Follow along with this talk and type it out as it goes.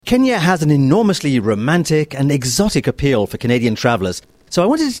Kenya has an enormously romantic and exotic appeal for Canadian travellers. So I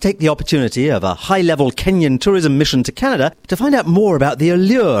wanted to take the opportunity of a high-level Kenyan tourism mission to Canada to find out more about the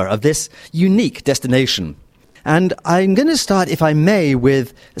allure of this unique destination. And I'm going to start, if I may,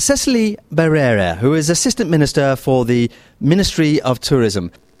 with Cecily Mbarrie, who is Assistant Minister for the Ministry of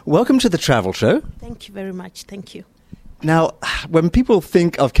Tourism. Welcome to the Travel Show. Thank you very much. Thank you. Now, when people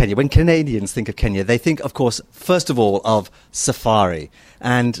think of Kenya, when Canadians think of Kenya, they think, of course, first of all, of safari.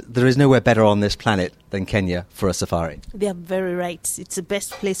 And there is nowhere better on this planet than Kenya for a safari. They are very right. It's the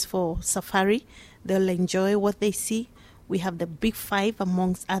best place for safari. They'll enjoy what they see. We have the Big Five,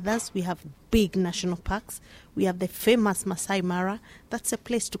 amongst others. We have big national parks. We have the famous Masai Mara. That's a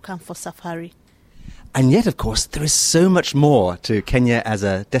place to come for safari. And yet, of course, there is so much more to Kenya as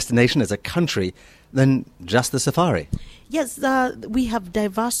a destination, as a country, than just the safari. Yes, we have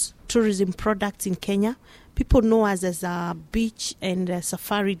diverse tourism products in Kenya. People know us as a beach and a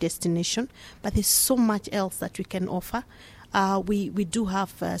safari destination, but there's so much else that we can offer. We do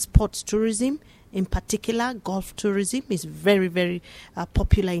have sports tourism. In particular, golf tourism is very, very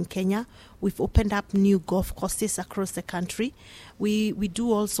popular in Kenya. We've opened up new golf courses across the country. We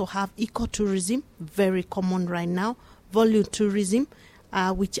do also have ecotourism, very common right now, volume tourism,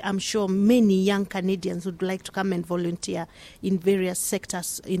 which I'm sure many young Canadians would like to come and volunteer in various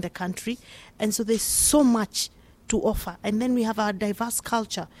sectors in the country. And so there's so much to offer. And then we have our diverse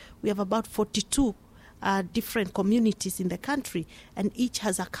culture. We have about 42 different communities in the country, and each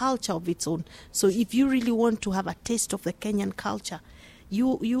has a culture of its own. So if you really want to have a taste of the Kenyan culture,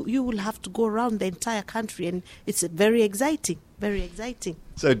 you will have to go around the entire country, and it's very exciting, very exciting.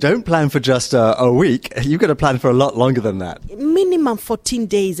 So don't plan for just a week. You've got to plan for a lot longer than that. Minimum 14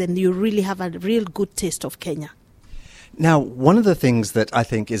 days, and you really have a real good taste of Kenya. Now, one of the things that I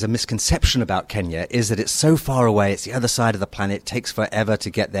think is a misconception about Kenya is that it's so far away, it's the other side of the planet, it takes forever to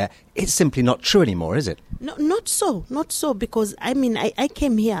get there. It's simply not true anymore, is it? No, not so, because, I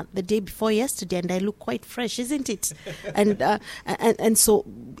came here the day before yesterday and I look quite fresh, isn't it? and so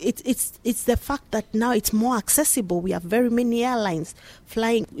it's the fact that now it's more accessible. We have very many airlines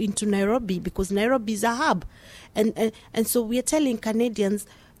flying into Nairobi because Nairobi is a hub. And so we are telling Canadians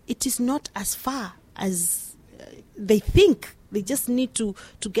it is not as far as they think. They just need to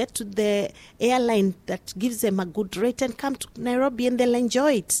get to the airline that gives them a good rate and come to Nairobi, and they'll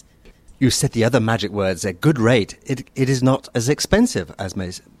enjoy it. You said the other magic words, a good rate. It is not as expensive as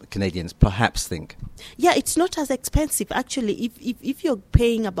most Canadians perhaps think. Yeah, it's not as expensive. Actually, if you're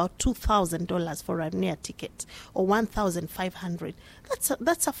paying about $2,000 for an air ticket or $1,500,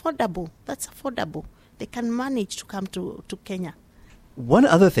 that's affordable. That's affordable. They can manage to come to Kenya. One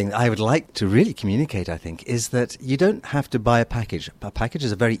other thing I would like to really communicate, I think, is that you don't have to buy a package. A package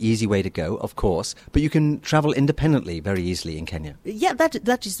is a very easy way to go, of course, but you can travel independently very easily in Kenya. Yeah,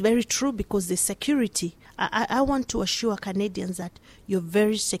 that is very true because the security. I want to assure Canadians that you're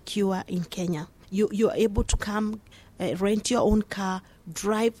very secure in Kenya. You're able to come, rent your own car,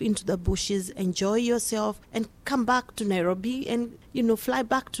 drive into the bushes, enjoy yourself, and come back to Nairobi and, fly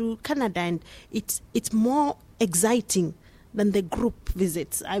back to Canada. And it's more exciting than the group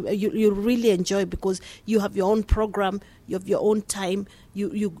visits. You really enjoy because you have your own program, you have your own time,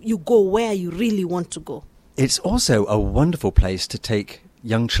 you go where you really want to go. It's also a wonderful place to take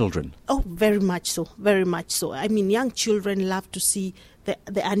young children. Oh, very much so, very much so. Young children love to see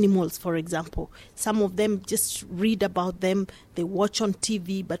the animals, for example. Some of them just read about them, they watch on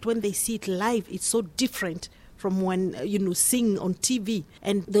TV, but when they see it live, it's so different from when, seeing on TV.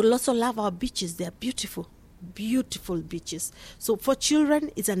 And they'll also love our beaches. They're beautiful. Beautiful beaches. So for children,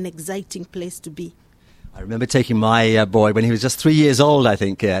 it's an exciting place to be. I remember taking my boy when he was just 3 years old, I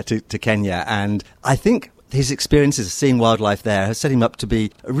think, to Kenya. And I think his experiences of seeing wildlife there has set him up to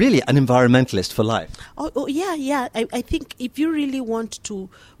be really an environmentalist for life. Oh yeah. I think if you really want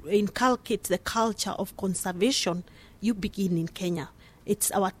to inculcate the culture of conservation, you begin in Kenya. It's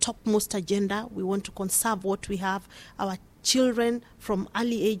our topmost agenda. We want to conserve what we have. Our children from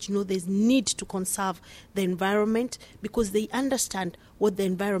early age know there's need to conserve the environment because they understand what the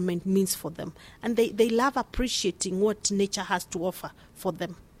environment means for them. And they love appreciating what nature has to offer for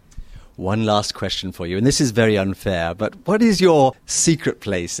them. One last question for you, and this is very unfair, but what is your secret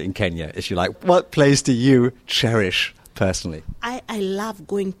place in Kenya, if you like? What place do you cherish personally? I love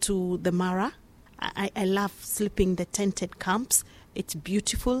going to the Mara. I love sleeping in the tented camps. It's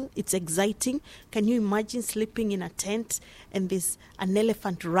beautiful. It's exciting. Can you imagine sleeping in a tent and there's an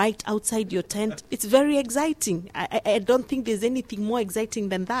elephant right outside your tent? It's very exciting. I don't think there's anything more exciting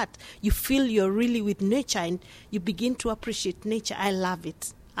than that. You feel you're really with nature and you begin to appreciate nature. I love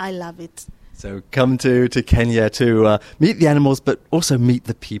it. I love it. So come to Kenya to meet the animals, but also meet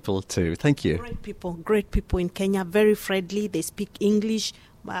the people too. Thank you. Great people in Kenya, very friendly. They speak English.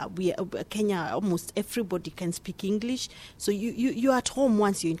 Kenya, almost everybody can speak English. So you're at home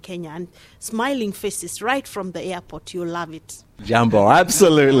once you're in Kenya, and smiling faces right from the airport. You'll love it. Jambo,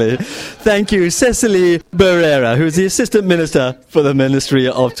 absolutely. Thank you, Cecily Mbarrie, who's the Assistant Minister for the Ministry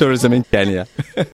of Tourism in Kenya.